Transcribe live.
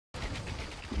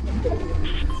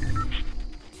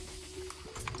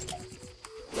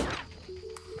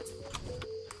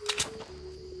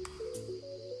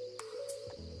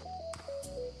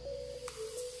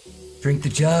Drink the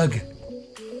jug.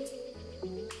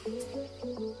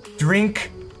 Drink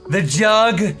the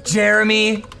jug,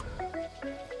 Jeremy.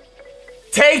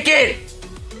 Take it!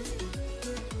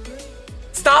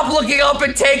 Stop looking up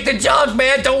and take the jug,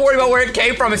 man. Don't worry about where it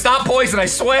came from. It's not poison, I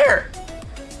swear.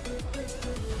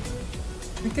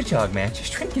 Drink the jug, man.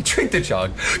 Just drink it. Drink the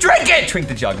jug. Drink it! Drink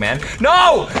the jug, man.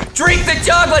 No! Drink the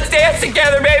jug! Let's dance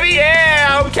together, baby!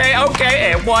 Yeah! Okay,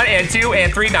 okay. And 1, and 2,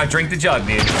 and 3. Now drink the jug,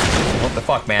 dude. What the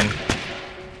fuck, man?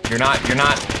 You're not.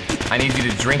 I need you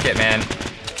to drink it, man.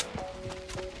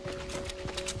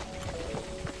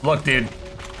 Look, dude.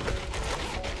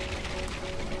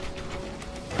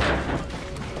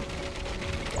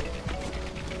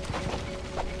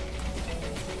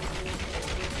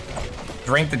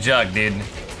 Drink the jug, dude.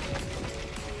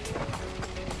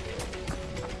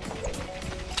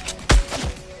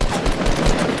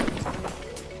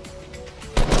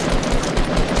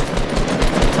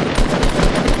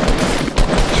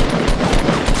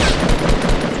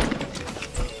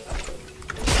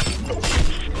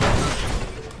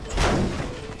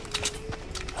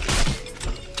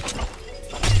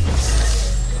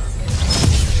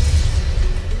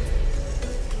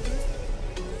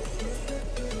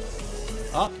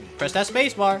 Oh, press that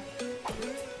space bar.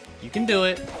 You can do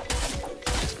it.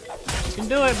 You can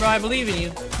do it, bro. I believe in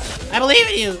you. I believe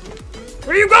in you.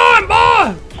 Where you going,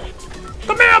 boy?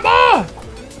 Come here, boy.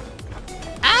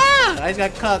 Ah! I just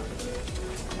got cut.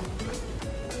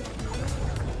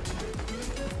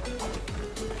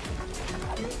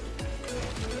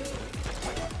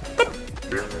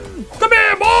 Come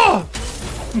here, boy.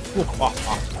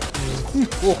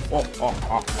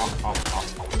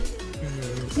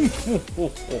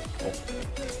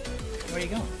 Where are you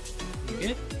going? You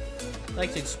good? I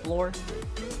like to explore.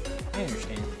 I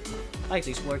understand. I like to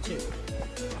explore too.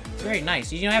 It's very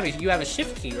nice. You have a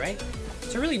shift key, right?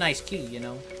 It's a really nice key, you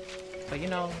know. But you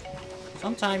know,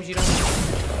 sometimes you don't.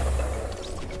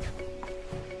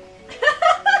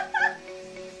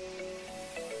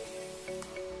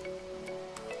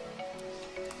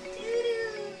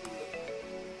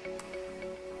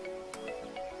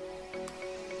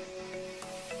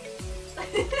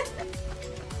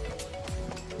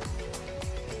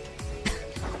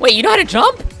 Wait, you know how to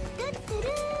jump?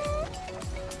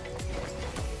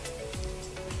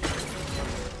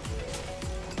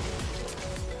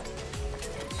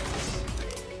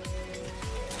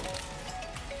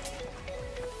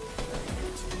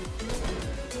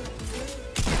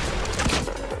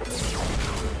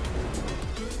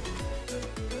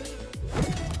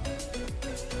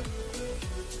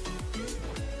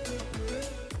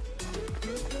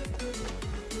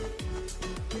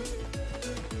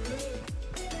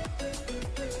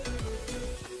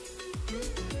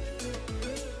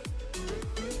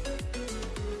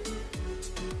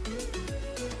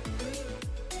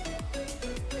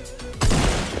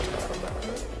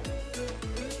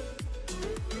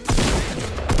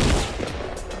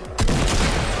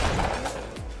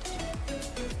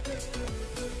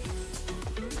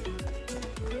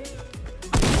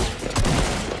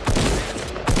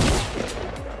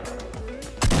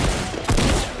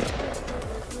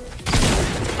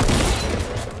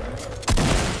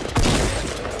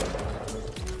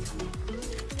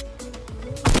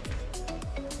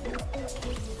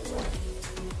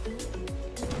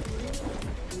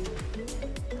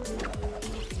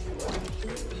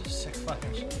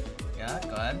 Yeah,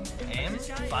 go ahead. Aim.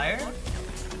 Fire.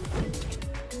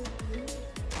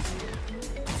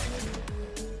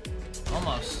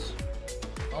 Almost.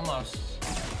 Almost.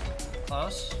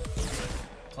 Close.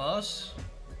 Close.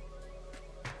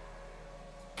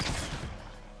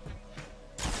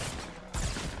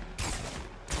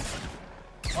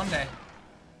 One day.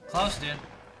 Close, dude.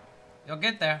 You'll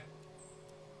get there.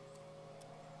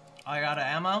 Oh, you got an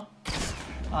ammo?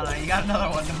 Oh no, you got another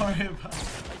one. Don't worry about it.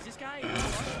 Is this guy?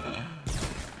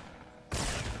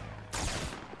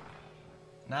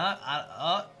 No,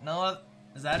 oh, no,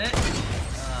 is that it?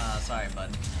 Ah, sorry, bud.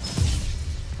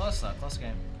 Close though, close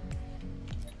game.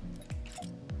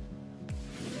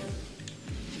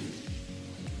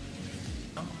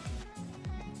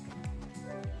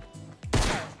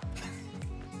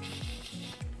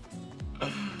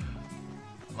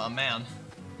 My man.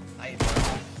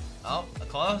 Oh,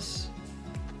 close.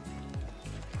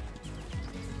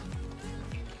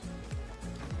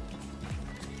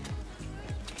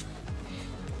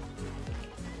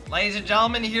 Ladies and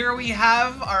gentlemen, here we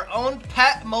have our own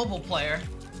pet mobile player.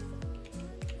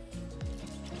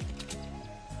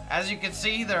 As you can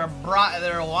see, they're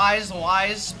a wise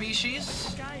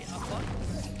species.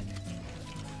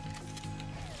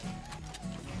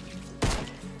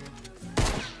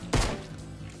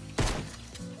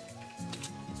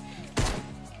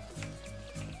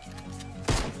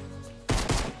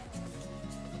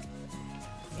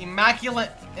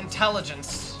 Immaculate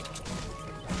intelligence.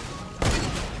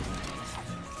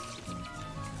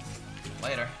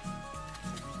 Later.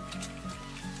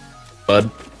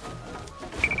 Bud.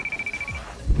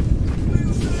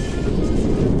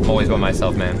 I'm always by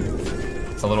myself, man.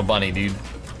 It's a little bunny, dude.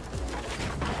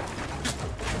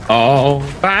 All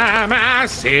by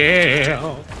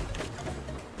myself.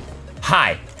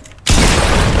 Hi.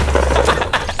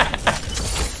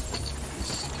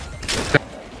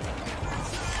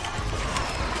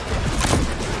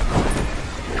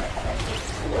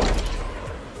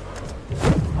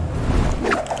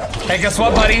 Hey, guess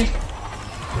what, buddy?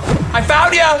 I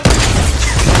found ya!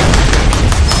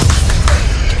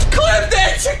 Clip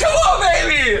that shit! Come on,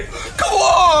 baby! Come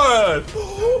on!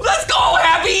 Let's go!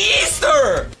 Happy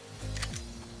Easter!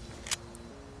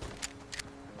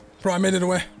 Bro, I made it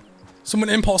away. Someone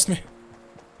impulsed me.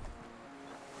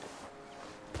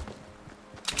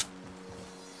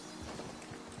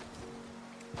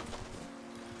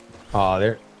 Oh,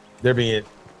 they're being.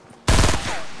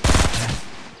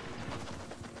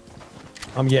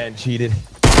 I'm getting cheated.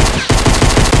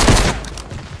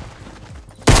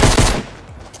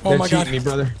 Oh They're my cheating god. me,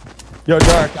 brother. Yo,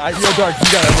 Dark, you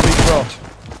gotta release, bro.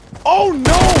 Oh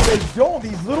no, they don't.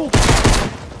 These little.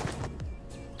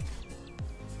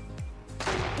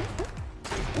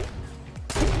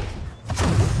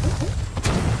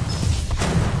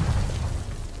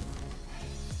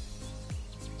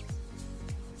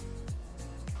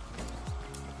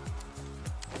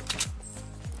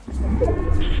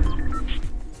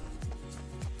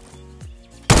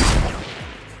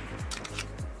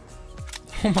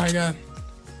 Oh my god.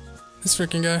 This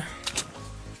freaking guy.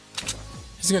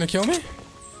 He's gonna kill me?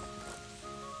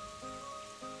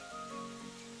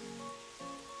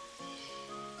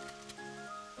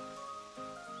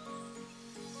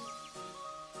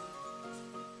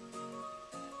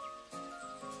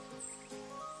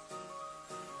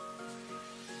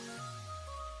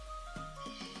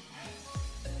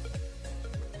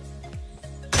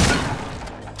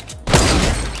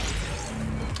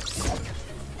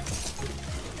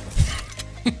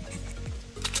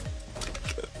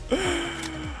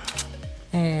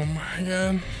 Oh my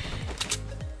god.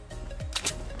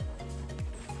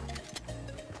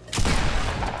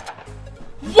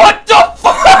 What the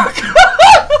fuck?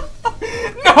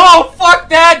 No, fuck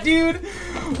that, dude.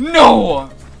 No.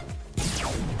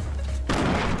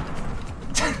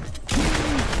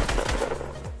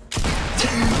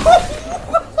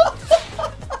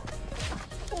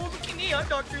 Oh, look at me, I'm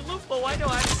Dr. Lupo. I know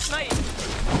how to snipe.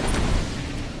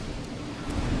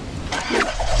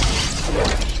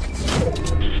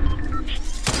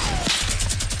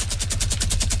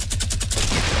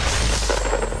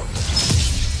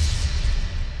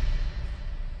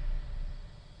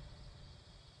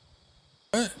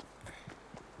 What?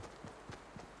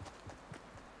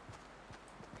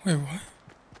 Wait, what?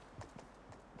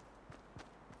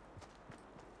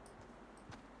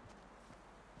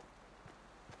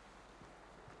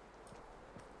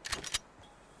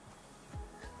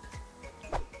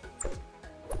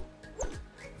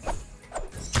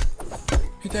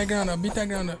 Beat that ground up, beat that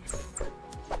ground up.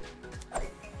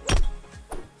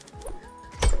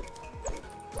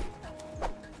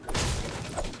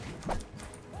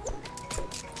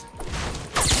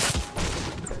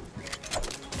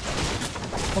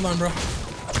 Hold on, bro.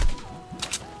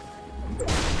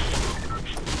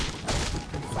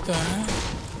 What the heck?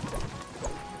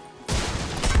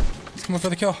 He's coming for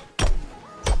the kill.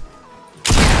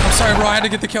 I'm sorry, bro. I had to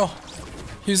get the kill.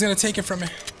 He was gonna take it from me.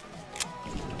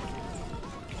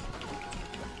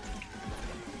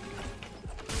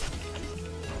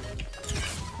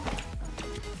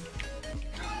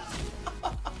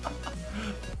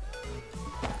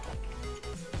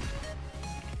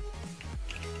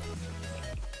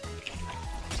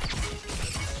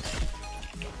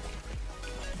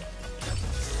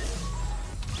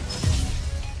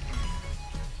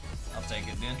 I'll take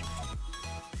it, dude.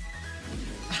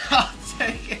 I'll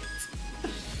take it.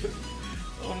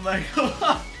 Oh my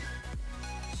god.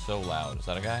 So loud. Is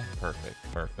that a guy? Perfect,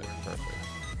 perfect, perfect.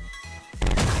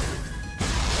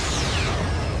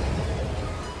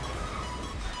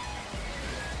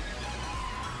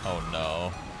 Oh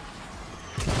no.